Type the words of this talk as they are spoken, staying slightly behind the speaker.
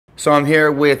So I'm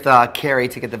here with Kerri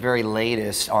to get the very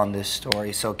latest on this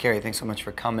story. So Kerri, thanks so much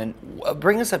for coming.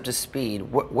 Bring us up to speed.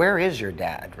 Where is your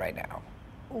dad right now?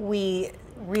 We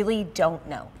really don't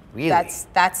know. Really?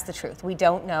 That's the truth. We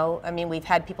don't know. I mean, we've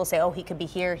had people say, oh, he could be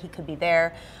here, he could be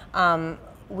there.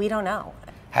 We don't know.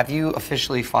 Have you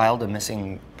officially filed a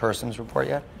missing persons report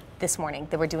yet? This morning.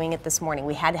 They were doing it this morning.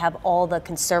 We had to have all the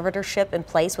conservatorship in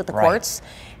place with the courts.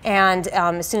 And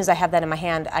as soon as I have that in my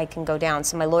hand, I can go down.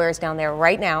 So my lawyer's down there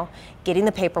right now getting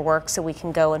the paperwork so we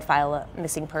can go and file a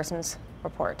missing persons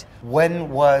report.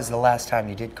 When was the last time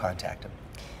you did contact him?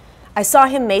 I saw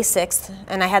him May 6th,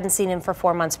 and I hadn't seen him for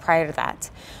 4 months prior to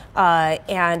that.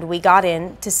 And we got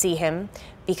in to see him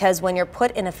because when you're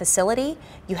put in a facility,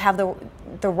 you have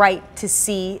the right to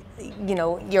see, you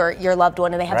know, your loved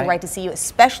one, and they have the right to see you,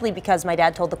 especially because my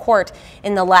dad told the court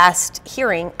in the last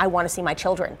hearing, I want to see my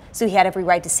children. So he had every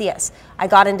right to see us. I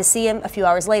got in to see him. A few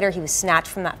hours later, he was snatched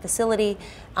from that facility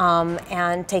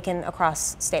and taken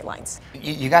across state lines.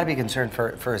 You got to be concerned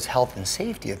for his health and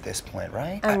safety at this point,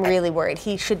 right? I'm really worried.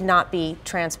 He should not be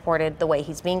transported the way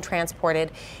he's being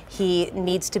transported. He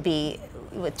needs to be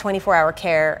with 24-hour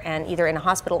care and either in a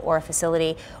hospital or a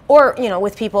facility, or, you know,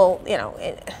 with people, you know,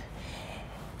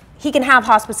 he can have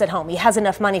hospice at home. He has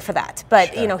enough money for that,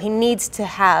 but you know, he needs to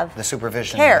have the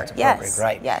supervision, care. That's appropriate,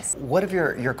 right? Yes. What have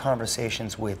your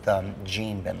conversations with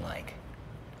Jean been like?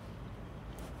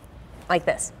 Like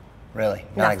this. Really?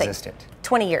 Nothing. Non-existent?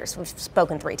 20 years. We've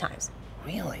spoken 3 times.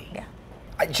 Really? Yeah.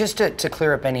 Just to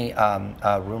clear up any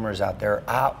rumors out there,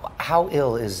 how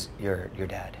ill is your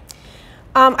dad?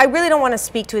 I really don't want to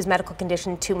speak to his medical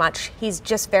condition too much. He's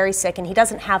just very sick, and he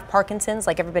doesn't have Parkinson's,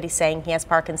 like everybody's saying he has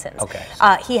Parkinson's. Okay.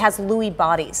 He has Lewy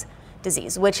bodies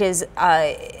disease, which is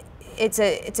it's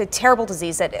a terrible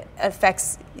disease that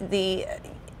affects the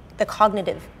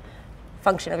cognitive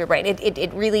function of your brain.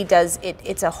 It really does.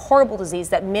 It's a horrible disease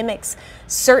that mimics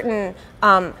certain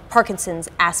Parkinson's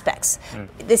aspects.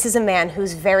 This is a man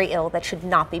who's very ill that should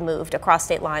not be moved across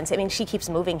state lines. I mean, she keeps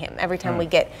moving him. Every time we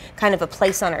get kind of a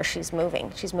place on her, she's moving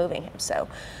him. So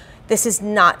this is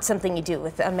not something you do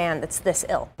with a man that's this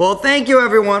ill. Well, thank you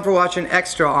everyone for watching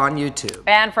Extra on YouTube.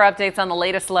 And for updates on the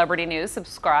latest celebrity news,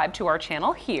 subscribe to our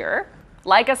channel here.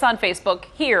 Like us on Facebook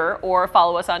here, or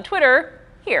follow us on Twitter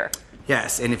here.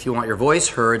 Yes, and if you want your voice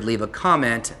heard, leave a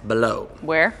comment below.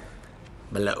 Where?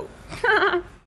 Below.